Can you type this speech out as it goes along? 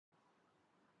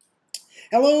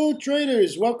Hello,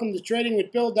 traders. Welcome to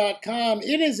tradingwithbill.com.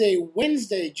 It is a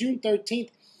Wednesday, June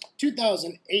 13th,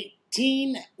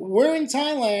 2018. We're in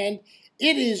Thailand.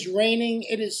 It is raining.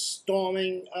 It is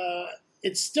storming.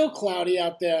 It's still cloudy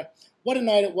out there. What a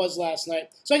night it was last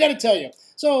night. So I got to tell you.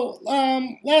 So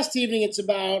last evening, it's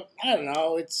about, I don't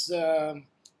know, it's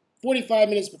 45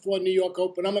 minutes before New York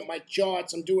Open. I'm at my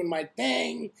charts. I'm doing my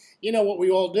thing. You know what we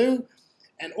all do.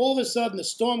 And all of a sudden, the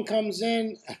storm comes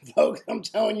in. And folks, I'm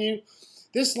telling you,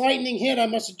 this lightning hit, I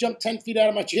must have jumped 10 feet out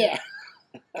of my chair.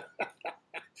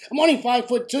 I'm only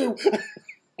 5'2".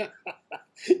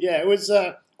 Yeah, it was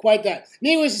quite that.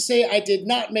 Needless to say, I did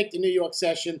not make the New York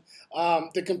session.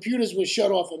 The computers were shut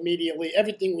off immediately.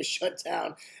 Everything was shut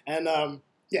down. And,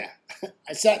 yeah,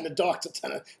 I sat in the dark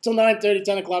till 9:30,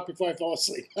 10 o'clock before I fell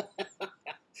asleep.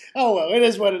 Oh, well, it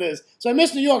is what it is. So I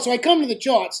missed New York. So I come to the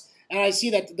charts, and I see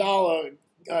that the dollar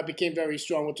became very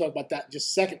strong. We'll talk about that in just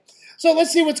a second. So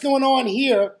let's see what's going on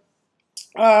here.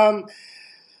 What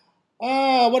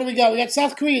do we got? We got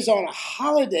South Korea's on a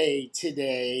holiday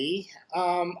today.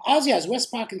 Aussie has West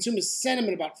Park Consumer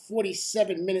Sentiment about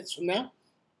 47 minutes from now.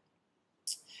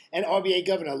 And RBA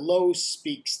Governor Lowe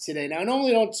speaks today. Now, I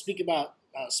normally don't speak about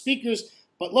speakers,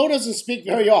 but Lowe doesn't speak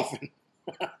very often.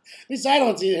 At least I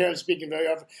don't hear him speaking very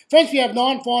often. French, we have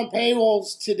non-farm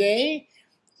payrolls today.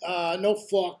 No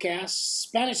forecast.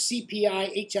 Spanish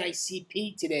CPI,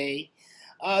 HICP today.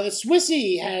 The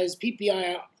Swissy has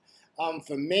PPI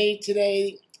for May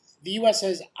today. The U.S.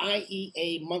 has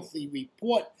IEA monthly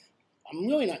report. I'm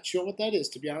really not sure what that is,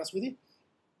 to be honest with you.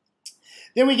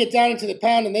 Then we get down into the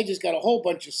pound, and they just got a whole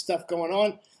bunch of stuff going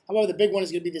on. However, the big one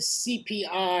is going to be the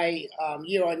CPI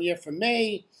year-on-year for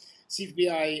May,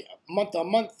 CPI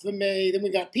month-on-month for May. Then we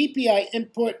got PPI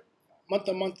input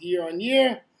month-on-month,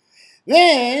 year-on-year.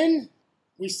 Then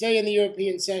we stay in the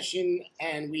European session,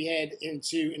 and we head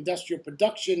into industrial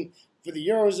production for the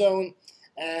Eurozone.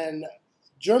 And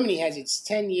Germany has its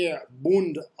 10-year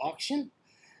Bund auction.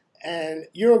 And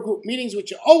Eurogroup meetings,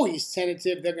 which are always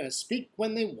tentative, they're going to speak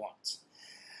when they want.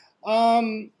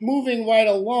 Moving right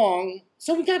along,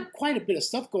 so we got quite a bit of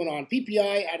stuff going on.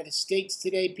 PPI out of the States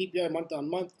today, PPI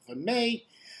month-on-month for May.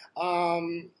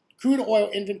 Crude oil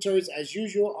inventories as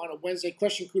usual on a Wednesday.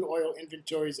 Crushing crude oil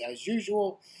inventories as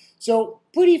usual. So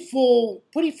pretty full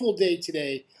day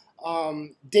today,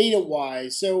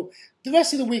 data-wise. So the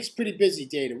rest of the week's pretty busy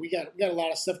data. We got a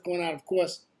lot of stuff going on, of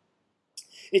course.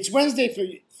 It's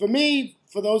Wednesday for me.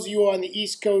 For those of you who are on the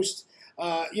East Coast,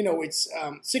 you know, it's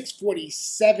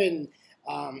 6:47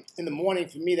 in the morning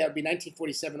for me. That would be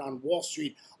 1947 on Wall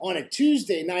Street on a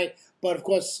Tuesday night. But of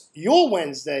course, your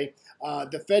Wednesday,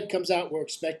 the Fed comes out. We're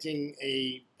expecting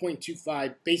a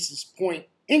 0.25 basis point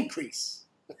increase.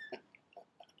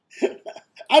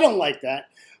 I don't like that,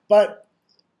 but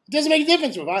it doesn't make a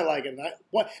difference if I like it. Now,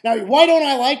 why don't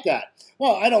I like that?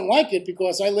 Well, I don't like it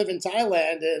because I live in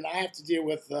Thailand and I have to deal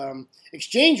with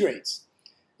exchange rates.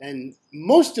 And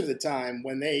most of the time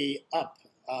when they up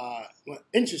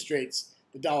interest rates,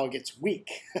 the dollar gets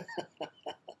weak.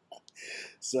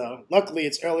 So luckily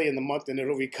it's early in the month and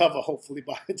it'll recover hopefully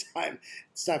by the time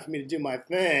it's time for me to do my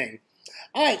thing.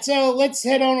 All right, so let's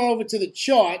head on over to the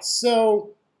charts.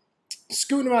 So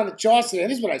scooting around the charts today,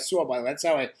 this is what I saw, by the way. That's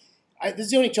how this is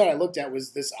the only chart I looked at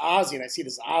was this Aussie, and I see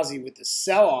this Aussie with the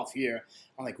sell-off here.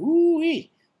 I'm like,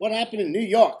 ooh-wee, what happened in New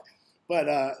York?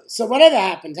 But so whatever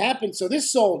happened, happened. So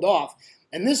this sold off,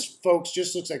 and this, folks,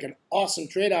 just looks like an awesome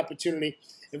trade opportunity.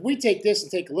 If we take this and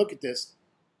take a look at this,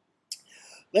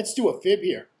 let's do a fib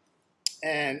here.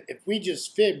 And if we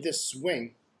just fib this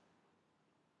swing,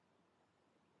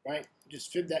 right,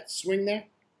 just fib that swing there,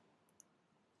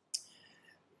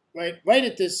 right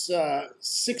at this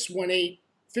 618,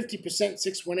 50%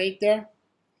 618 there.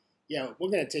 Yeah, we're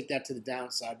going to take that to the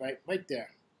downside, right there.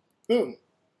 Boom.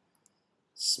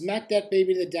 Smack that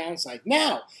baby to the downside.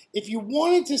 Now, if you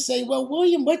wanted to say, well,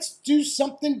 William, let's do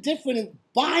something different and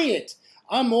buy it,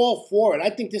 I'm all for it. I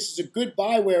think this is a good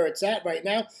buy where it's at right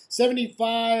now.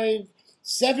 75,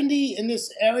 70 in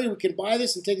this area. We can buy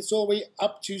this and take this all the way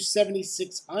up to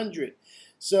 7,600.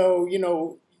 So, you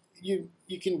know, you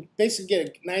can basically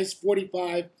get a nice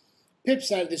 45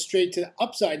 pips out of this trade to the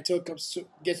upside until it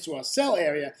gets to our sell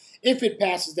area. If it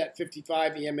passes that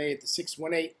 55 EMA at the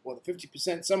 618 or the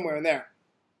 50% somewhere in there.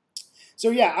 So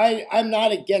yeah, I'm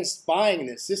not against buying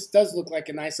this. This does look like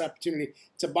a nice opportunity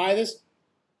to buy this.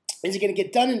 Is it going to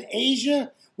get done in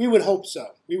Asia? We would hope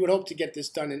so. We would hope to get this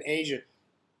done in Asia.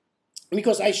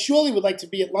 Because I surely would like to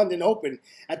be at London Open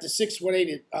at the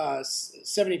 618 at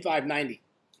 75.90,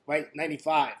 right?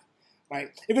 95, right?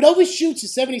 If it overshoots to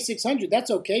 7,600, that's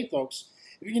okay, folks.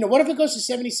 What if it goes to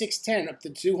 76.10 up to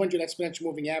 200 exponential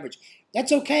moving average?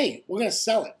 That's okay. We're going to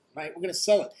sell it, right? We're going to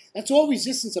sell it. That's all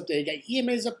resistance up there. You got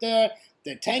EMAs up there.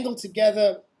 They're tangled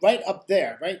together right up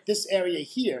there, right? This area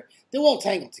here, they're all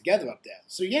tangled together up there.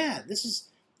 So yeah, this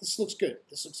looks good.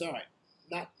 This looks all right.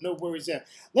 No worries there.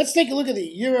 Let's take a look at the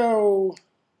Euro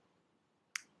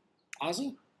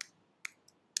Aussie.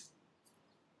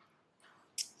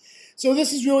 So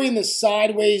this is really in the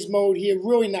sideways mode here,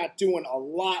 really not doing a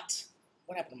lot.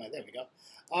 What happened to my, there we go.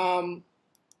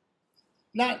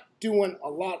 Not doing a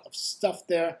lot of stuff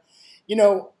there.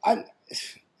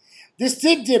 This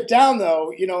did dip down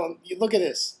though, you look at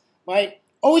this, right?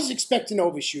 Always expect an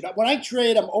overshoot. When I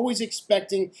trade, I'm always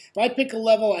expecting, if I pick a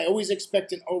level, I always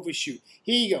expect an overshoot.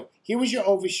 Here you go. Here was your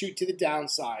overshoot to the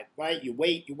downside, right? You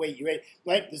wait,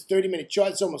 right? This 30-minute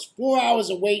chart, it's almost 4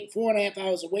 hours of wait, 4.5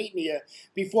 hours of waiting here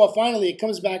before finally it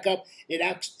comes back up.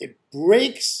 It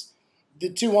breaks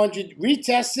the 200,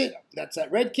 retests it, that's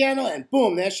that red candle, and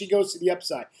boom, there she goes to the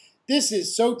upside. This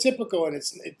is so typical, and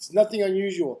it's nothing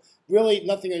unusual. Really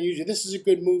nothing unusual. This is a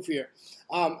good move here.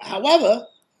 However,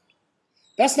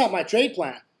 that's not my trade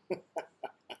plan.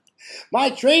 My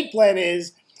trade plan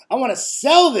is I want to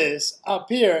sell this up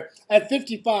here at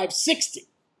 55.60,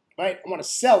 right? I want to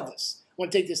sell this. I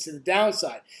want to take this to the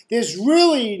downside. There's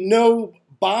really no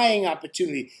buying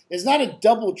opportunity. There's not a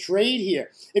double trade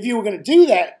here. If you were going to do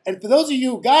that, and for those of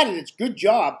you who got it, it's a good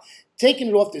job taking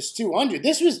it off this 200.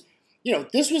 This was,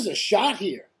 this was a shot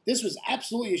here. This was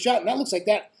absolutely a shot, and that looks like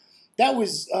that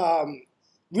was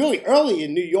really early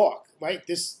in New York, right?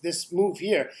 This move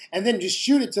here, and then just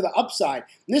shoot it to the upside.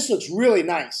 And this looks really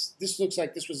nice. This looks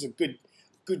like this was a good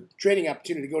trading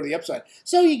opportunity to go to the upside.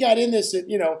 So you got in this at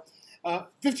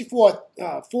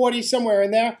 54.40 somewhere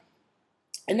in there,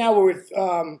 and now we're at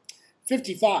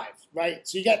 55, right?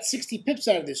 So you got 60 pips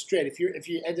out of this trade if you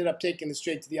ended up taking this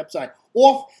trade to the upside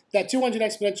off that 200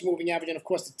 exponential moving average, and of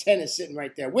course the 10 is sitting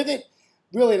right there with it.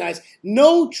 Really nice.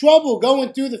 No trouble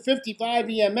going through the 55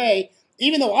 EMA,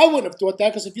 even though I wouldn't have thought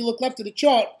that, because if you look left of the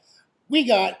chart, we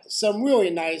got some really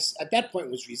nice, at that point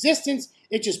was resistance.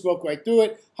 It just broke right through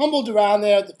it, humbled around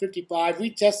there at the 55,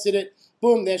 retested it,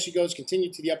 boom, there she goes,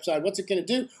 continued to the upside. What's it going to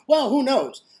do? Well, who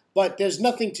knows? But there's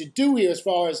nothing to do here as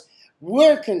far as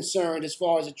we're concerned, as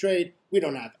far as a trade. We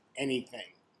don't have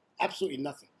anything. Absolutely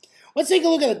nothing. Let's take a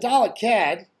look at the dollar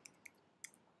CAD.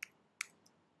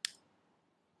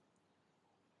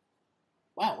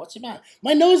 Wow, what's the matter?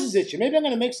 My nose is itching. Maybe I'm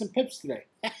going to make some pips today.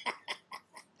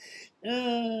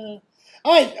 All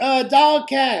right, dollar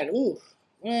CAD. Ooh.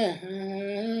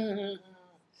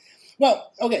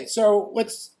 Well, okay, so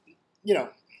let's,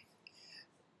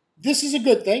 this is a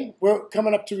good thing. We're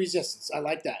coming up to resistance. I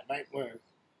like that, right?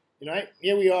 Right?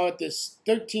 Here we are at this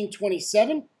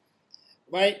 1327,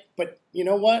 right? But you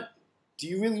know what? Do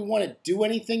you really want to do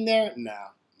anything there?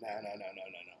 No.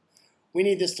 We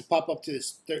need this to pop up to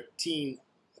this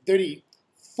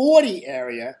 3040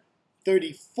 area,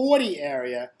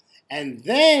 and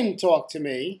then talk to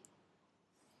me,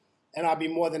 and I'll be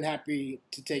more than happy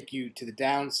to take you to the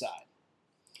downside.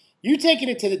 You taking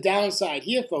it to the downside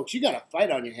here, folks, you got a fight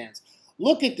on your hands.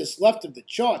 Look at this left of the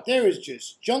chart. There is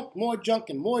just junk, more junk,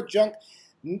 and more junk.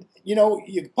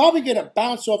 You're probably going to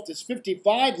bounce off this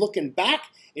 55. Looking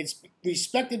back, it's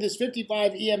respected this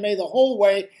 55 EMA the whole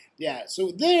way. Yeah,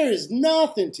 so there is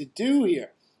nothing to do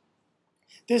here.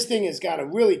 This thing has got to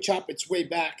really chop its way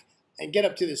back and get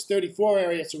up to this 34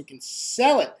 area so we can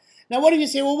sell it. Now, what if you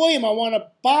say, well, William, I want to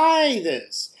buy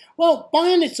this? Well,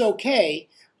 buying it's okay.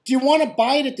 Do you want to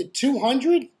buy it at the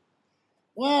 200?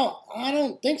 Well, I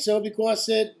don't think so, because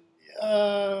at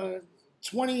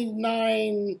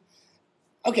 29,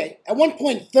 okay, at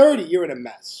 1.30, you're in a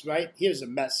mess, right? Here's a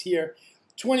mess here.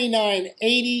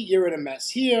 29.80, you're in a mess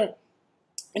here.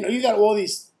 You got all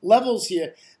these levels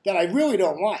here that I really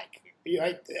don't like.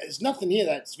 Right? There's nothing here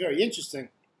that's very interesting.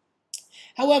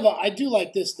 However, I do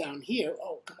like this down here.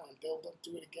 Oh, come on, Bill, don't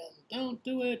do it again. Don't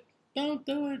do it. Don't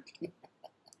do it.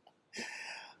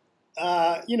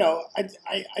 I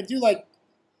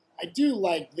do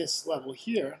like this level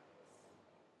here,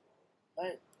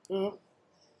 right?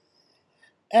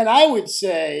 And I would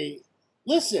say,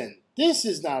 listen, this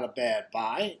is not a bad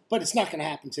buy, but it's not going to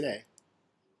happen today.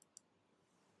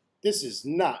 This is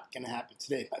not going to happen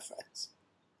today, my friends.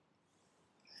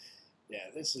 Yeah,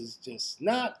 this is just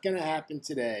not going to happen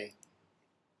today.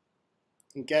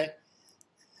 Okay?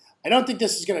 I don't think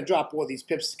this is going to drop all these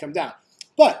pips to come down.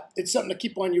 But it's something to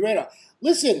keep on your radar.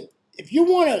 Listen, if you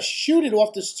want to shoot it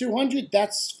off this 200,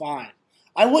 that's fine.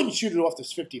 I wouldn't shoot it off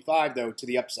this 55, though, to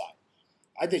the upside.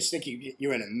 I just think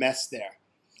you're in a mess there.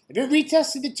 If it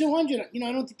retested the 200, I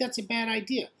don't think that's a bad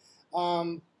idea.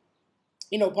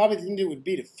 probably the thing to do would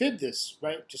be to fib this,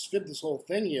 right? Just fib this whole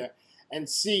thing here and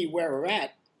see where we're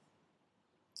at.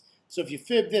 So if you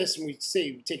fib this and we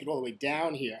say we take it all the way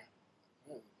down here,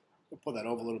 we'll pull that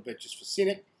over a little bit just for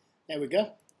scenic. There we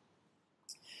go.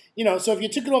 So if you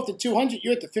took it off the 200,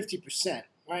 you're at the 50%,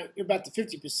 right? You're about the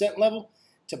 50% level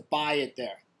to buy it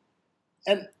there.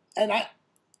 And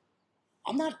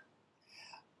I'm not,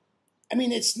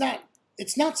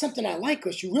 it's not something I like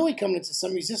because you're really coming into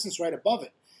some resistance right above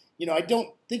it. I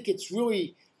don't think it's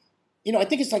really, I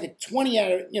think it's like a 20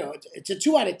 out of, it's a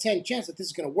 2 out of 10 chance that this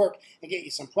is going to work and get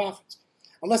you some profits.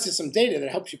 Unless there's some data that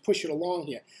helps you push it along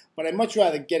here. But I'd much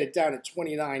rather get it down at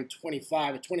 29.25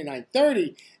 or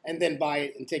 29.30 and then buy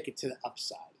it and take it to the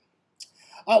upside.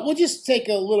 We'll just take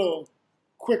a little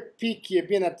quick peek here,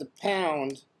 being that the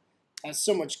pound has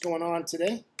so much going on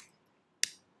today.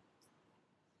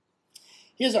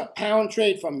 Here's our pound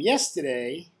trade from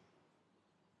yesterday.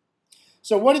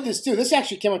 So what did this do? This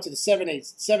actually came up to the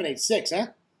 786, huh?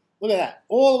 Look at that.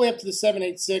 All the way up to the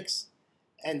 786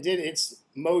 and did its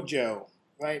mojo,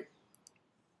 right?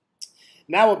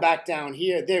 Now we're back down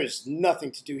here. There's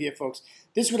nothing to do here, folks.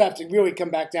 This would have to really come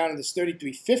back down in this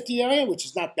 33.50 area, which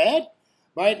is not bad,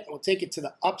 right? We'll take it to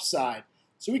the upside.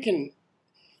 So we can,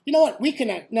 we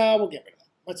can, no, we'll get rid of that.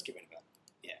 Let's get rid of that.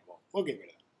 Yeah, we'll get rid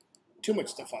of that. Too much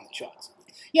stuff on the charts.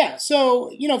 Yeah,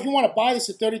 so, if you want to buy this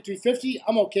at 33.50,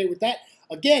 I'm okay with that.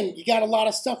 Again, you got a lot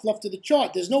of stuff left of the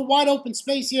chart. There's no wide open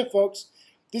space here, folks.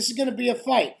 This is going to be a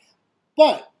fight.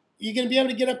 But you're going to be able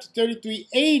to get up to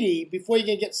 33.80 before you're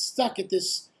going to get stuck at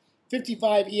this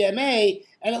 55 EMA,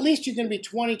 and at least you're going to be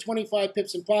 20, 25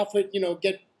 pips in profit,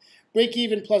 get break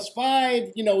even plus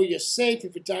 5, you're safe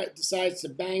if it decides to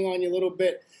bang on you a little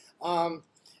bit.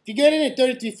 If you get in at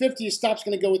 33.50, your stop's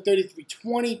going to go with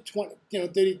 33.20,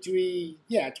 33,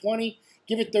 20.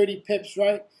 Give it 30 pips,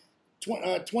 right?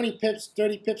 20 pips,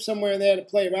 30 pips somewhere in there to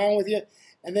play around with you,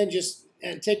 and then just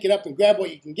take it up and grab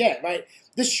what you can get, right?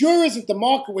 This sure isn't the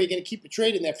market where you're going to keep a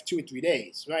trade in there for 2 or 3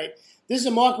 days, right? This is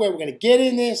a market where we're going to get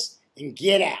in this and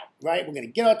get out, right? We're going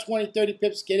to get our 20, 30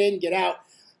 pips, get in, get out.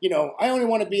 I only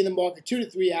want to be in the market 2 to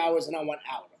 3 hours, and I want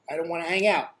out. I don't want to hang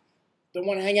out. Don't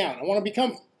want to hang out. I want to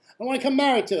become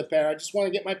married to the pair. I just want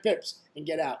to get my pips and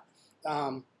get out.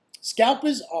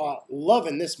 Scalpers are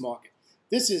loving this market.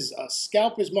 This is a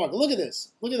scalper's market. Look at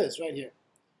this. Look at this right here.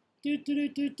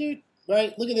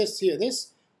 Right? Look at this here.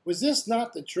 Was this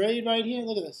not the trade right here?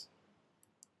 Look at this.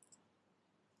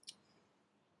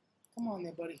 Come on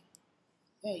there, buddy.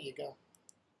 There you go.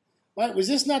 Right? Was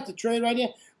this not the trade right here?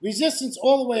 Resistance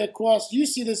all the way across. You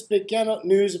see this big candle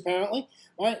news apparently.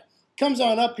 Right? Comes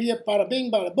on up here. Bada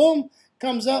bing, bada boom.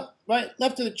 Comes up. Right?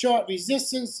 Left of the chart.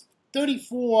 Resistance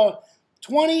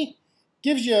 34.20.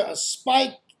 Gives you a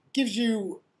spike. Gives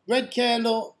you red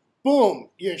candle. Boom.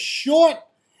 You're short.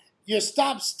 Your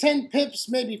stop's 10 pips,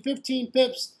 maybe 15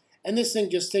 pips, and this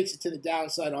thing just takes it to the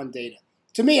downside on data.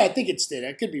 To me, I think it's data.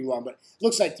 I could be wrong, but it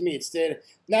looks like to me it's data.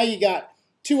 Now you got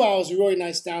 2 hours of really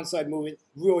nice downside movement.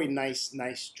 Really nice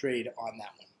trade on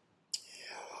that one.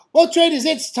 Well, traders,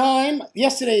 it's time.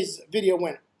 Yesterday's video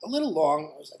went a little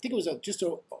long. I think it was just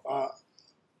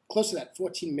close to that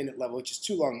 14-minute level, which is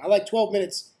too long. I like 12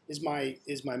 minutes is my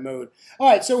mode. All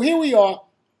right, so here we are.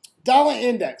 Dollar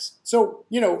index. So,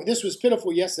 this was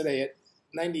pitiful yesterday at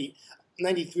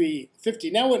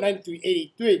 93.50. Now we're at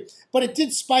 93.83. But it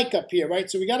did spike up here, right?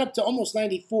 So we got up to almost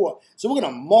 94. So we're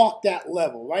going to mark that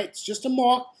level, right? It's just a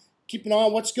mark. Keep an eye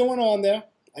on what's going on there.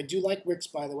 I do like wicks,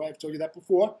 by the way. I've told you that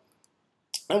before.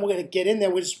 And we're going to get in there.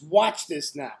 We'll just watch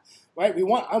this now, right? I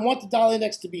want the dollar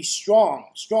index to be strong,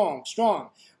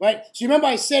 right? So you remember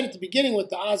I said at the beginning with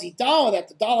the Aussie dollar that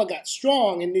the dollar got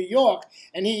strong in New York,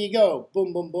 and here you go,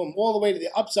 boom, boom, boom, all the way to the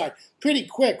upside. Pretty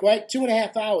quick, right?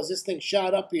 2.5 hours, this thing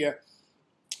shot up here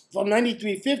from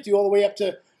 93.50 all the way up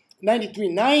to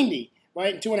 93.90,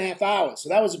 right, in 2.5 hours. So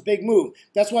that was a big move.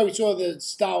 That's why we saw the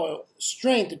dollar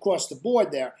strength across the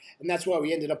board there, and that's why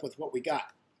we ended up with what we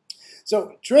got.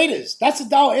 So traders, that's the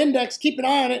dollar index. Keep an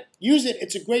eye on it. Use it.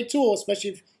 It's a great tool,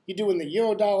 especially if you're doing the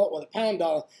euro dollar or the pound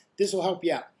dollar. This will help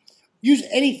you out. Use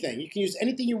anything. You can use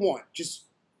anything you want. Just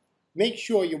make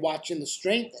sure you're watching the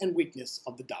strength and weakness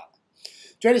of the dollar.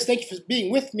 Traders, thank you for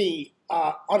being with me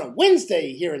on a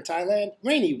Wednesday here in Thailand,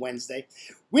 rainy Wednesday.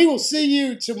 We will see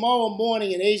you tomorrow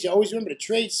morning in Asia. Always remember to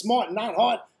trade smart, not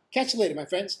hard. Catch you later, my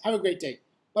friends. Have a great day.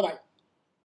 Bye-bye.